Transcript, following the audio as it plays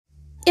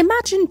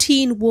Imagine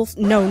Teen Wolf,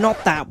 no,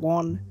 not that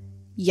one.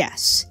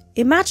 Yes,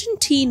 imagine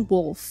Teen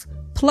Wolf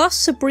plus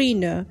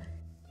Sabrina,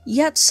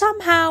 yet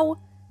somehow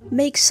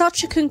make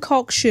such a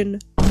concoction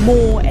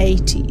more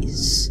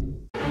 80s.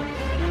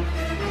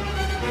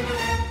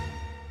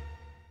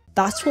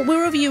 That's what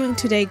we're reviewing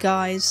today,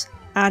 guys,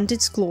 and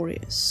it's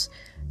glorious.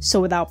 So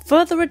without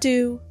further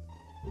ado,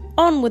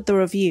 on with the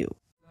review.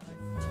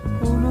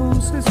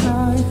 Polos is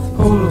life,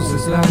 Polos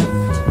is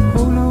life,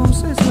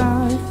 Polos is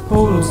life,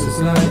 Polos is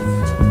life,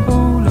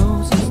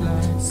 Polos is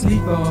life,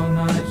 sleep all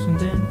night and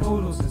then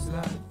Polos is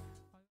life.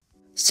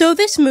 So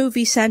this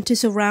movie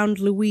centers around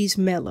Louise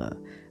Miller,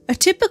 a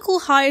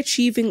typical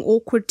high-achieving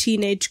awkward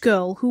teenage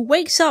girl who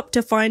wakes up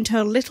to find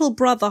her little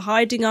brother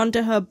hiding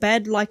under her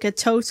bed like a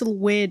total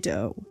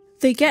weirdo.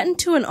 They get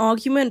into an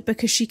argument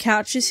because she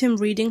catches him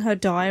reading her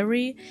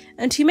diary,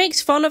 and he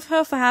makes fun of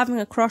her for having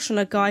a crush on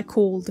a guy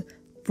called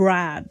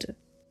Brad.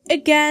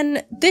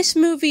 Again, this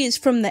movie is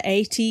from the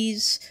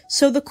 80s,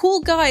 so the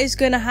cool guy is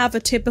gonna have a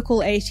typical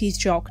 80s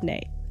jock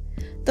name.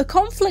 The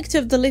conflict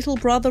of the little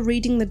brother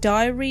reading the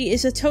diary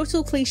is a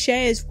total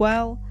cliche as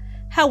well.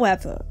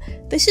 However,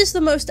 this is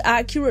the most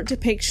accurate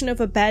depiction of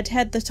a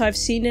bedhead that I've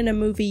seen in a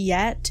movie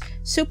yet,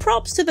 so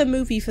props to the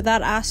movie for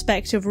that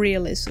aspect of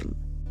realism.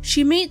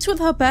 She meets with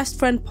her best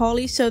friend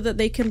Polly so that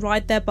they can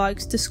ride their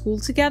bikes to school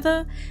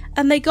together,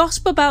 and they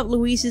gossip about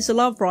Louise's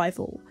love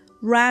rival,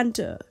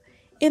 Randa,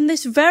 in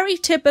this very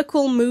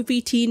typical movie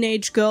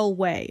teenage girl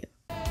way.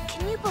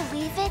 Can you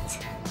believe it?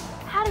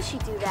 How does she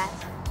do that?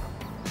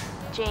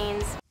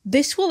 James.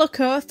 This will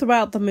occur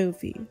throughout the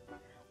movie.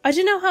 I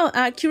don't know how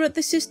accurate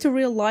this is to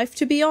real life,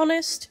 to be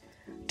honest.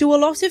 Do a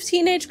lot of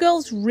teenage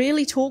girls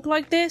really talk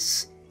like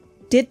this?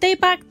 Did they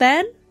back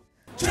then?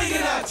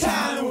 Drinking out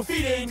town and we're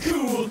feeling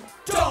cool.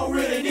 Don't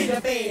really need to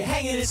be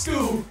hanging in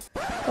school.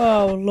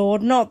 Oh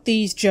lord, not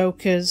these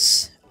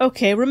jokers.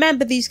 Okay,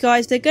 remember these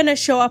guys, they're gonna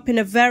show up in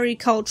a very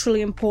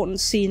culturally important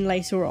scene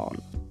later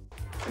on.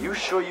 Are you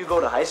sure you go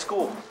to high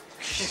school?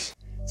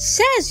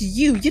 Says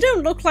you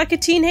don't look like a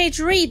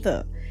teenager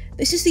either.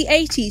 This is the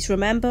 80s,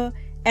 remember?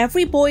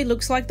 Every boy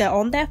looks like they're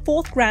on their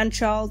 4th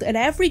grandchild, and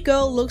every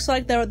girl looks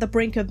like they're at the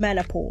brink of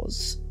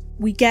menopause.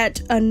 We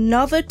get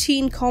another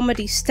teen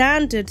comedy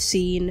standard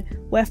scene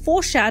where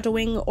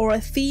foreshadowing or a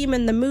theme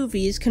in the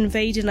movie is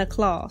conveyed in a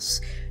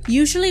class,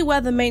 usually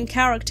where the main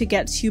character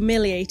gets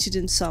humiliated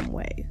in some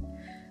way.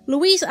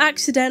 Louise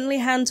accidentally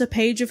hands a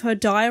page of her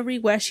diary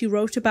where she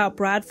wrote about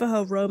Brad for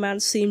her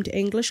romance-themed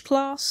English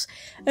class,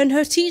 and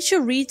her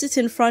teacher reads it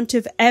in front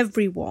of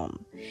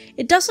everyone.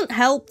 It doesn't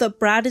help that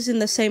Brad is in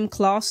the same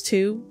class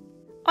too.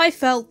 I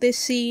felt this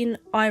scene,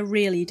 I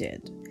really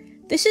did.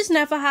 This has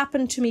never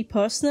happened to me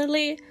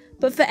personally,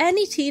 but for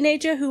any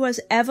teenager who has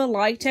ever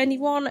liked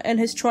anyone and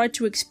has tried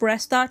to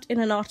express that in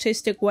an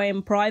artistic way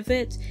in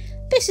private,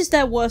 this is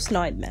their worst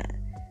nightmare.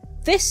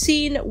 This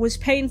scene was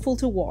painful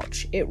to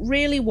watch, it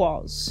really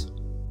was.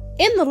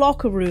 In the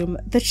locker room,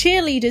 the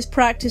cheerleaders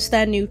practice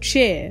their new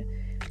cheer,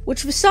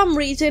 which for some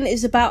reason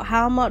is about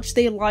how much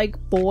they like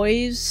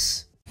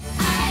boys.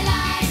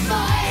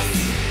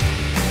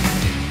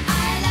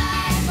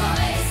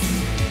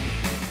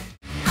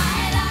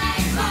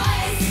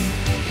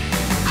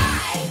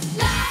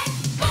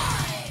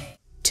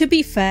 To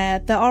be fair,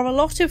 there are a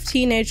lot of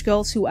teenage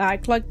girls who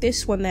act like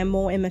this when they're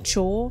more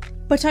immature,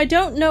 but I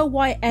don't know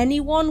why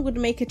anyone would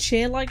make a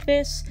cheer like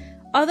this,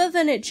 other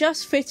than it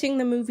just fitting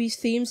the movie's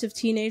themes of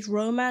teenage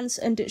romance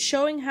and it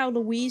showing how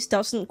Louise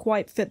doesn't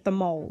quite fit the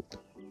mold.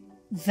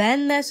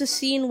 Then there's a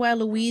scene where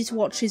Louise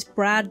watches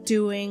Brad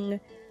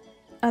doing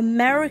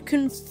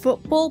American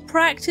football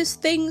practice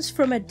things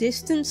from a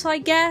distance, I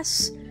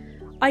guess.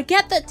 I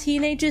get that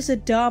teenagers are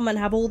dumb and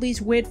have all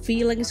these weird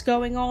feelings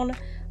going on,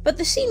 but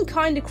the scene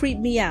kinda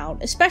creeped me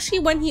out, especially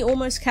when he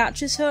almost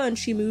catches her and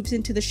she moves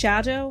into the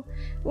shadow.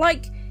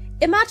 Like,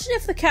 imagine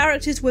if the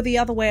characters were the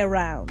other way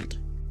around.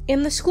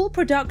 In the school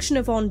production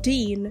of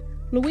Ondine,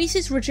 Louise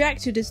is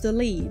rejected as the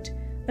lead,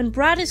 and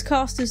Brad is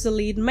cast as the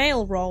lead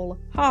male role,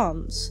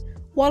 Hans,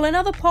 while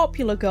another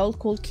popular girl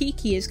called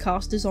Kiki is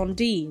cast as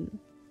Ondine.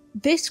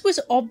 This was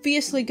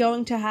obviously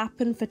going to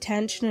happen for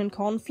tension and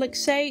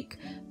conflict's sake,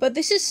 but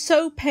this is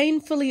so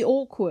painfully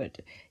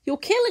awkward. You're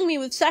killing me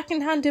with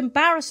secondhand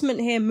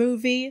embarrassment here,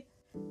 movie.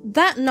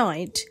 That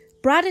night,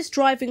 Brad is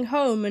driving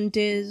home and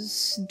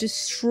is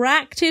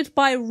distracted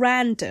by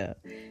Randa,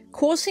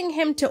 causing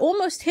him to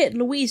almost hit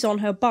Louise on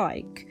her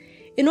bike.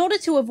 In order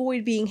to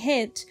avoid being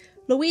hit,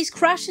 Louise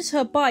crashes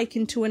her bike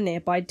into a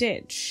nearby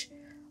ditch.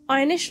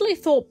 I initially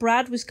thought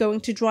Brad was going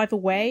to drive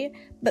away,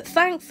 but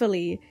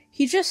thankfully,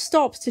 he just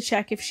stops to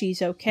check if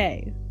she's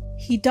okay.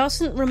 He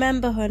doesn't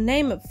remember her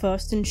name at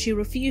first and she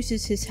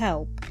refuses his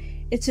help.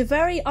 It's a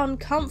very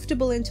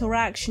uncomfortable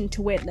interaction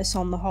to witness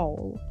on the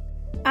whole.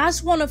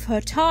 As one of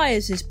her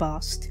tyres is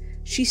bust,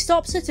 she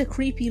stops at a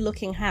creepy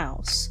looking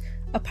house,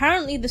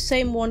 apparently the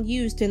same one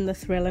used in the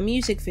Thriller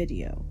music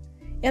video,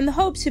 in the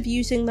hopes of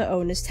using the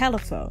owner's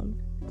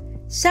telephone.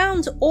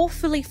 Sounds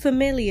awfully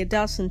familiar,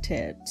 doesn't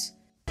it?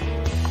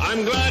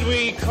 I'm glad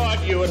we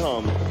caught you at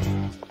home.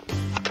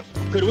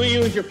 Could we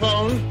use your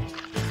phone?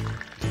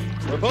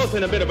 We're both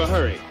in a bit of a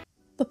hurry.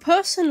 The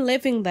person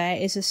living there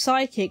is a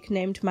psychic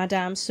named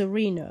Madame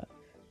Sabrina,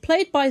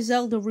 played by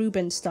Zelda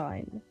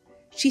Rubinstein.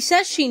 She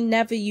says she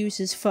never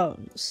uses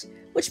phones,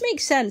 which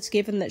makes sense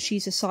given that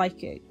she's a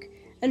psychic,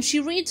 and she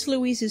reads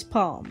Louise's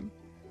palm.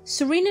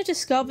 Sabrina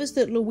discovers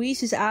that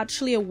Louise is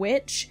actually a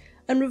witch,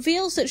 and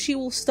reveals that she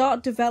will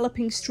start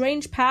developing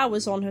strange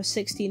powers on her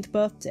 16th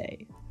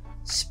birthday.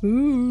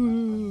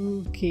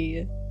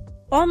 Spooky.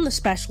 On the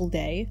special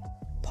day,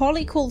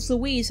 Polly calls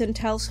Louise and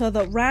tells her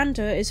that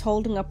Randa is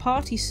holding a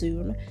party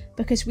soon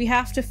because we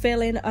have to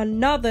fill in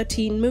another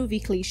teen movie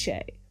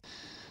cliche.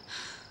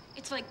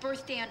 It's like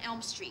Birthday on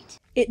Elm Street.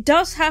 It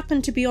does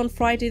happen to be on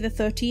Friday the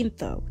 13th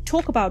though.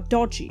 Talk about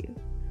dodgy.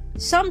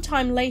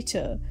 Sometime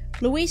later,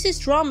 Louise's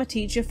drama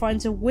teacher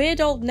finds a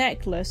weird old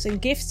necklace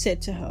and gifts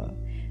it to her,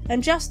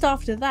 and just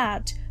after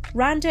that,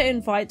 Randa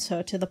invites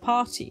her to the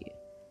party.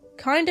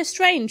 Kinda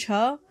strange,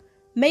 huh?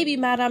 Maybe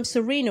Madame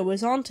Sabrina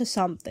was onto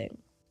something.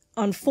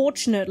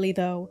 Unfortunately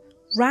though,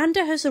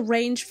 Randa has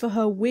arranged for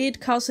her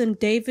weird cousin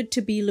David to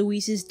be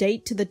Louise's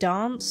date to the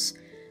dance.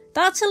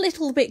 That's a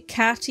little bit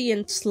catty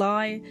and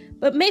sly,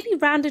 but maybe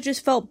Randa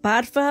just felt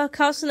bad for her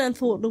cousin and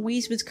thought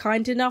Louise was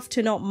kind enough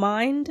to not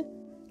mind.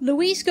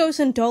 Louise goes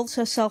and dolls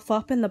herself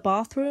up in the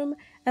bathroom,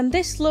 and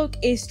this look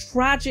is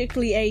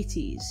tragically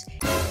 80s.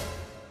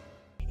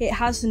 It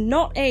has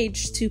not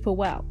aged super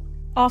well.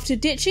 After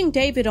ditching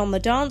David on the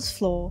dance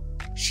floor,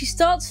 she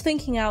starts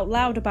thinking out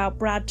loud about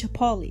Brad to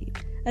Polly,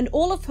 and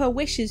all of her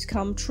wishes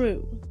come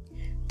true.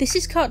 This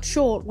is cut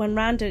short when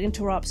Randa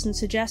interrupts and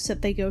suggests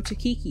that they go to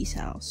Kiki's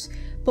house,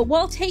 but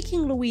while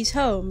taking Louise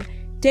home,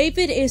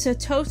 David is a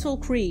total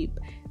creep,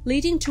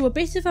 leading to a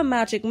bit of a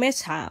magic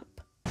mishap.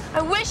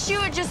 I wish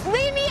you would just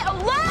leave me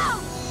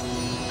alone!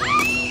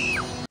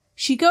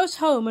 She goes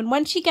home, and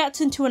when she gets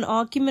into an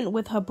argument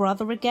with her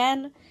brother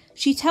again,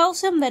 she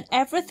tells him that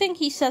everything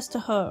he says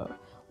to her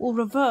will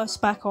reverse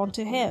back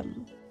onto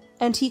him,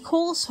 and he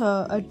calls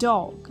her a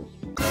dog.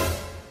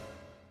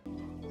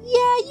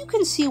 Yeah, you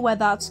can see where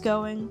that's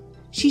going.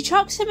 She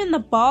chucks him in the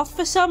bath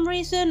for some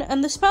reason,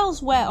 and the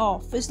spells wear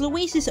off, as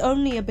Louise is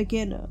only a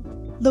beginner.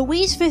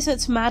 Louise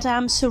visits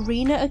Madame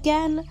Sabrina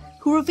again,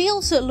 who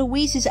reveals that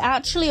Louise is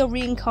actually a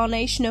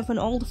reincarnation of an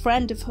old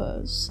friend of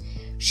hers.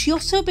 She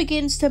also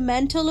begins to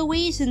mentor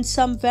Louise in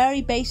some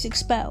very basic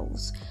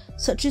spells,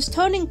 such as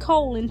turning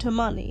coal into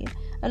money,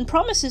 and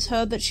promises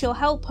her that she'll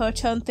help her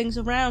turn things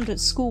around at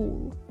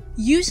school.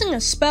 Using a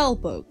spell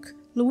book,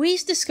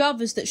 Louise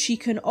discovers that she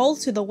can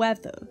alter the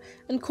weather,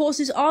 and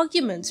causes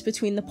arguments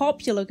between the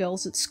popular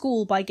girls at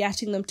school by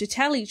getting them to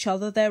tell each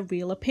other their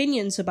real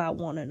opinions about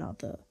one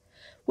another.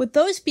 With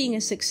those being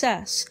a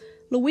success,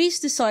 Louise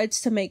decides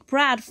to make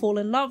Brad fall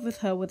in love with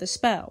her with a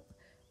spell,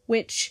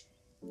 which,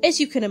 as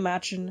you can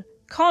imagine,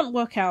 can't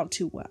work out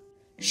too well.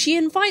 She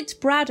invites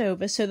Brad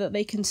over so that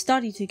they can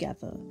study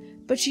together,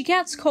 but she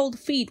gets cold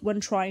feet when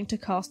trying to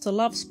cast a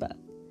love spell.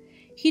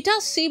 He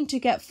does seem to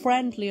get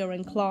friendlier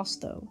in class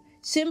though,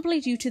 simply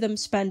due to them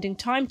spending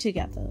time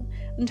together,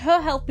 and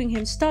her helping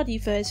him study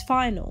for his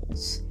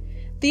finals.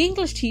 The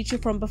English teacher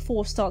from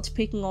before starts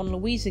picking on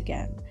Louise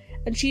again,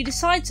 and she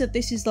decides that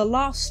this is the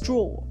last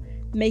straw,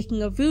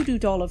 making a voodoo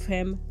doll of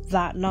him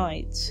that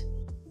night.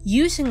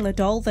 Using the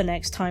doll the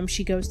next time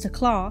she goes to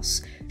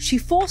class, she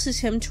forces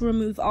him to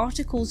remove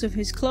articles of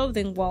his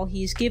clothing while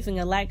he is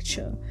giving a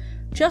lecture,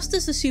 just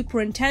as the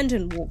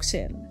superintendent walks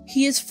in.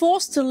 He is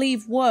forced to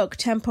leave work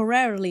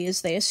temporarily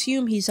as they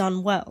assume he's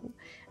unwell,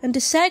 and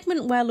a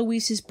segment where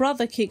Louise's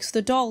brother kicks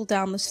the doll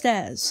down the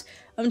stairs,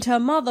 and her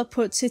mother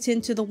puts it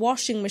into the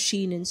washing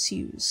machine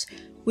ensues,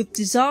 with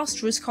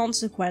disastrous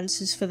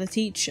consequences for the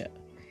teacher.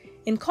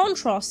 In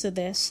contrast to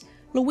this,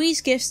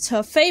 Louise gifts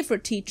her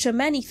favourite teacher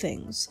many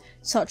things,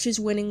 such as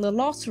winning the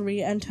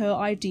lottery and her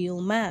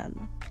ideal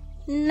man.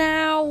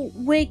 Now,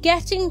 we're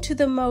getting to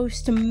the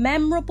most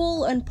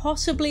memorable and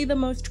possibly the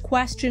most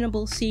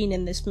questionable scene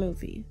in this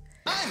movie.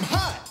 I'm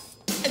hot,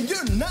 and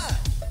you're not.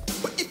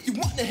 But if you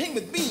want to hang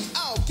with me,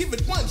 I'll give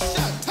it one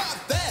shot,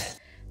 top that.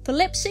 The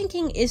lip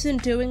syncing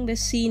isn't doing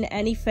this scene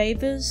any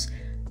favours,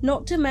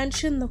 not to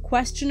mention the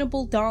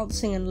questionable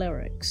dancing and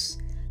lyrics.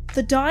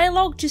 The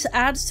dialogue just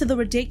adds to the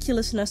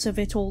ridiculousness of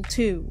it all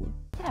too.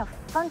 Look how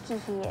funky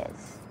he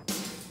is.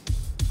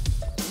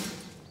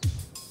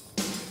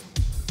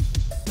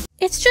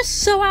 It's just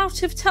so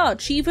out of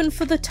touch even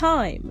for the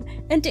time,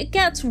 and it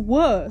gets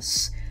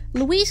worse.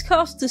 Louise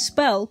casts a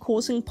spell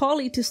causing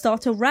Polly to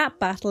start a rap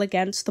battle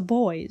against the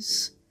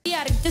boys.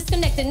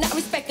 Disconnected, not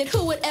respected,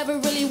 who would ever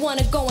really want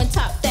to go and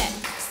top that?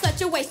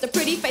 Such a waste of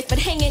pretty face, but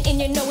hanging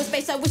in your nose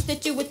space. I wish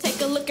that you would take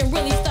a look and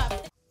really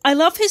stop. I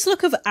love his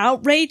look of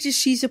outrage as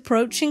she's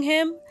approaching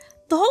him.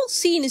 The whole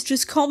scene is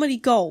just comedy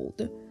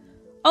gold.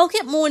 I'll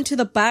get more into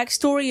the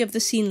backstory of the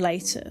scene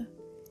later.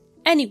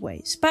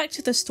 Anyways, back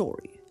to the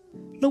story.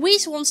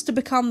 Louise wants to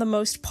become the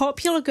most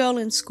popular girl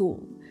in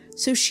school,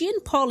 so she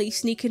and Polly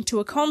sneak into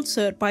a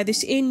concert by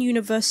this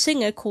in-universe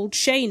singer called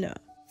Shayna.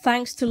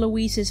 Thanks to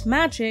Louise's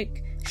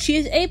magic, she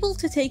is able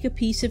to take a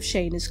piece of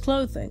Shayna's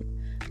clothing,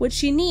 which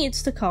she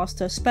needs to cast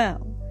her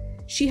spell.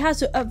 she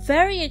has a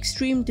very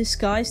extreme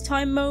disguise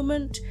time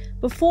moment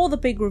before the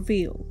big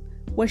reveal,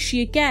 where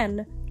she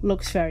again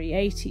looks very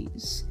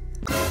 80s.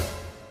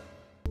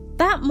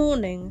 That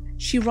morning,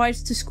 she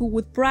rides to school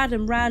with Brad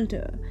and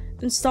Randa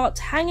and starts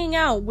hanging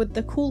out with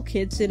the cool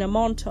kids in a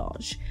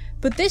montage,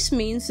 but this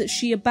means that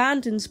she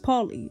abandons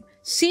Polly,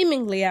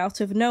 seemingly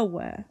out of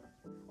nowhere.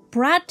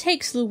 Brad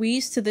takes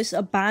Louise to this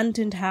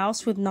abandoned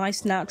house with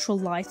nice natural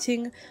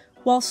lighting,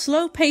 while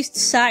slow-paced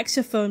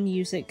saxophone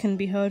music can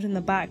be heard in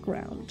the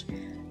background.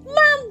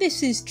 Man,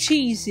 this is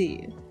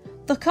cheesy.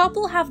 The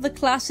couple have the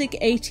classic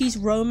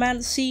 80s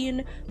romance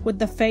scene with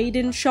the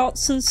fade-in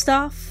shots and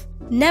stuff.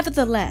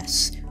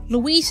 Nevertheless,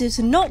 Louise is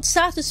not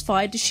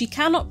satisfied as she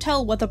cannot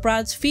tell whether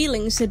Brad's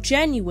feelings are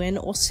genuine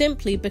or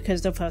simply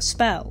because of her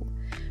spell.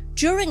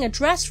 During a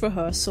dress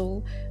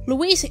rehearsal,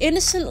 Louise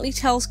innocently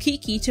tells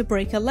Kiki to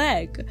break a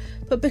leg,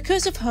 but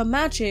because of her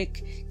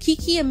magic,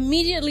 Kiki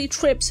immediately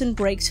trips and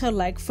breaks her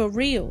leg for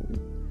real.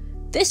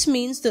 This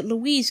means that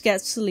Louise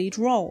gets the lead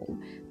role,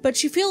 but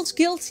she feels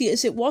guilty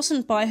as it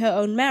wasn't by her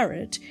own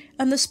merit,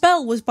 and the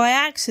spell was by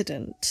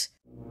accident.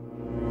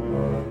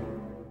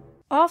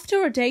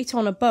 After a date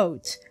on a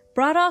boat,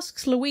 Brad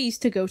asks Louise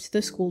to go to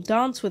the school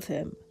dance with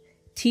him.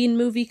 Teen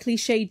movie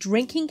cliché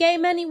drinking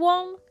game,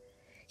 anyone?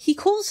 He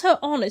calls her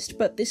honest,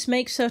 but this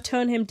makes her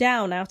turn him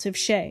down out of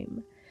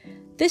shame.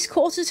 This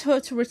causes her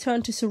to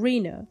return to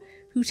Sabrina,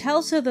 who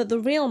tells her that the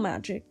real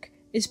magic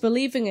is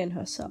believing in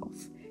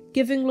herself,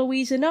 giving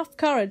Louise enough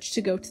courage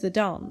to go to the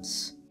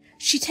dance.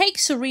 She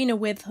takes Sabrina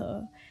with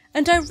her,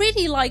 and I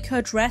really like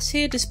her dress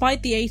here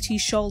despite the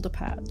 80s shoulder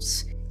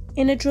pads.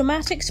 In a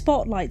dramatic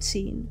spotlight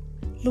scene,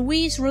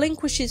 Louise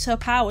relinquishes her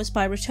powers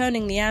by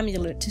returning the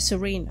amulet to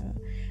Sabrina,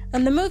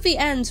 and the movie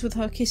ends with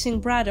her kissing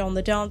Brad on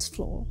the dance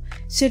floor,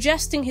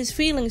 suggesting his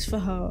feelings for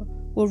her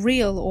were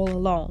real all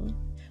along.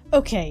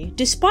 Okay,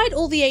 despite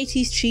all the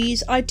 80s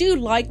cheese, I do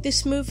like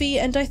this movie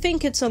and I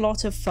think it's a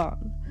lot of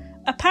fun.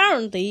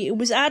 Apparently, it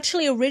was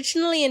actually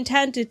originally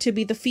intended to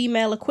be the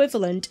female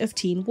equivalent of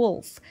Teen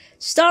Wolf,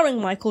 starring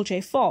Michael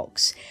J.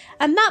 Fox,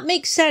 and that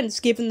makes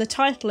sense given the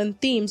title and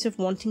themes of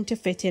wanting to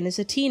fit in as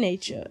a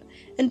teenager,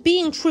 and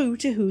being true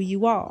to who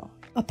you are.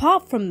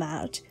 Apart from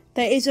that,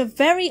 there is a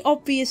very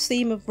obvious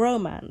theme of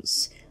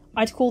romance.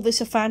 I'd call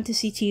this a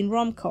fantasy teen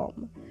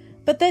rom-com.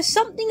 But there's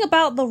something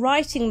about the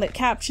writing that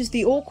captures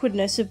the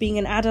awkwardness of being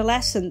an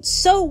adolescent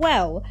so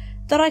well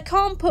that I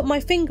can't put my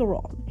finger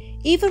on.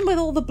 Even with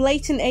all the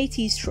blatant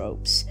 80s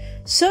tropes,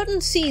 certain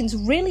scenes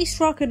really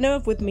struck a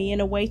nerve with me in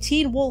a way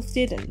Teen Wolf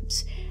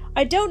didn't.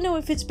 I don't know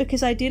if it's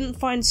because I didn't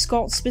find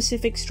Scott's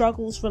specific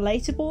struggles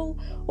relatable,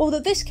 or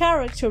that this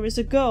character is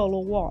a girl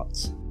or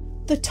what.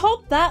 The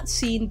Top That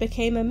scene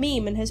became a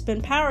meme and has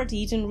been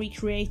parodied and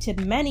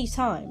recreated many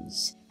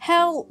times.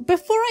 Hell,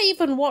 before I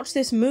even watched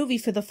this movie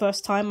for the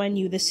first time I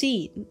knew the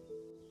scene.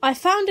 I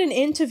found an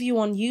interview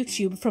on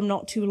YouTube from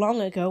not too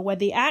long ago where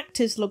the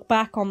actors look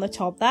back on the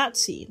Top That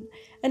scene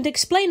and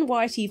explain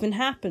why it even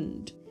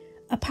happened.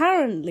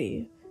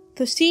 Apparently,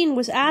 the scene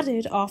was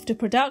added after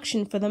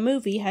production for the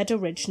movie had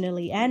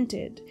originally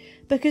ended,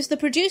 because the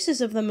producers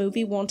of the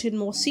movie wanted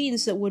more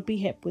scenes that would be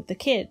hip with the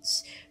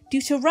kids,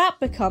 due to rap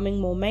becoming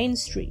more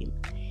mainstream.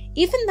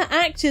 Even the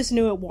actors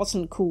knew it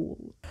wasn't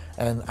cool.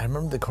 And I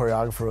remember the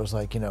choreographer was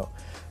like,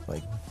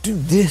 do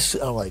this.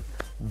 I'm like,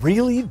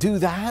 really? Do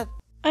that?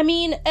 I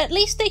mean, at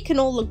least they can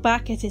all look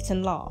back at it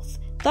and laugh.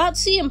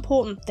 That's the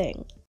important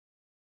thing.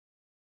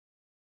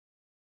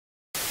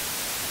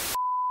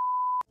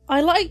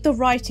 I like the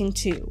writing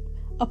too.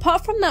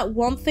 Apart from that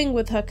one thing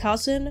with her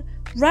cousin,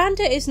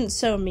 Randa isn't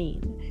so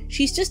mean.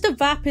 She's just a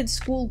vapid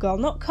schoolgirl,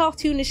 not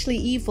cartoonishly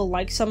evil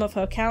like some of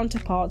her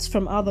counterparts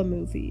from other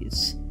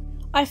movies.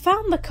 I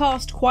found the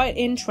cast quite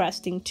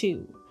interesting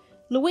too.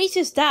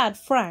 Louise's dad,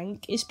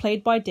 Frank, is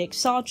played by Dick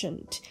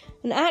Sargent,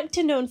 an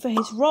actor known for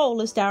his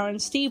role as Darren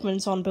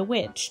Stevens on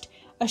Bewitched,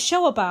 a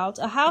show about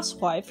a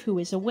housewife who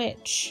is a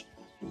witch.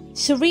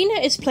 Sabrina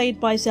is played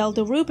by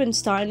Zelda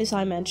Rubinstein, as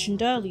I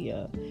mentioned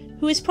earlier,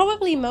 who is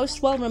probably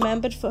most well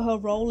remembered for her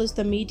role as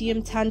the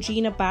medium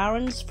Tangina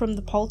Barons from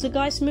the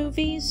Poltergeist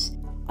movies.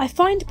 I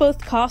find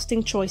both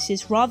casting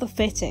choices rather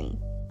fitting.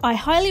 I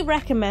highly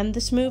recommend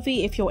this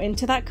movie if you're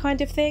into that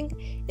kind of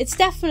thing. It's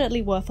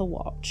definitely worth a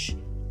watch.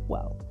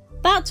 Well,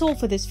 that's all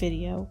for this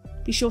video.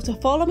 Be sure to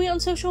follow me on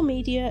social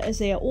media as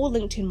they are all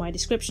linked in my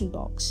description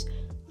box.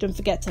 Don't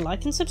forget to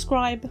like and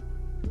subscribe.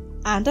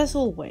 And as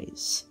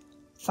always,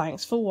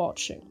 thanks for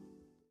watching.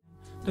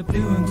 The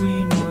blue and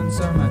green ones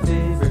are my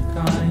favorite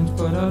kind,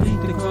 but I'll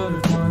eat the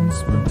colored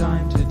ones from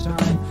time to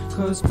time,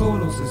 'cause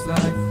polos is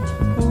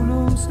life,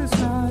 polos is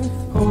life.